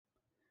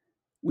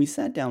We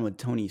sat down with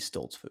Tony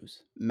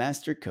Stoltzfus,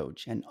 master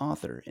coach and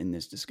author in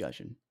this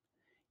discussion.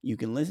 You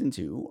can listen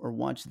to or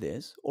watch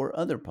this or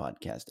other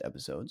podcast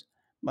episodes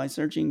by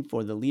searching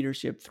for the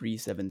Leadership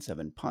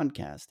 377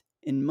 podcast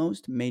in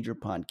most major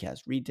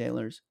podcast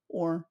retailers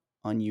or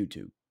on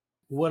YouTube.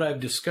 What I've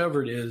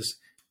discovered is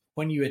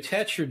when you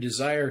attach your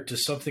desire to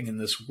something in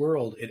this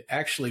world, it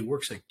actually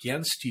works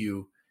against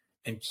you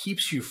and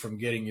keeps you from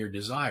getting your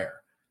desire.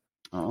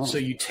 Oh. So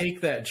you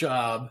take that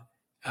job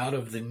out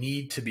of the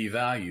need to be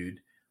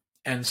valued.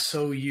 And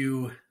so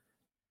what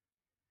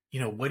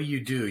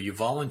do? You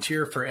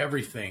volunteer for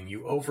everything.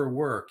 You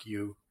overwork,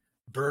 you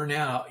burn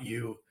out,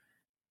 and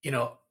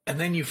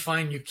then you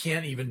find you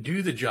can't even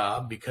do the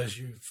job because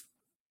you've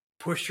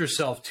pushed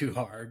yourself too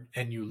hard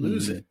and you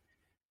lose it.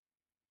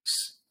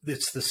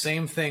 It's the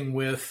same thing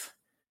with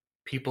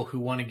people who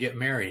want to get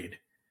married.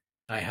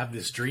 I have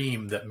this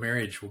dream that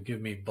marriage will give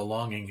me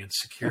belonging and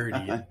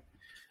security and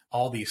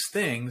all these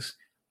things.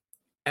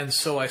 And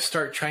so I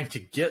start trying to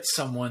get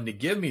someone to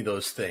give me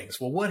those things.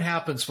 Well, what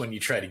happens when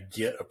you try to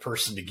get a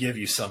person to give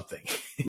you something?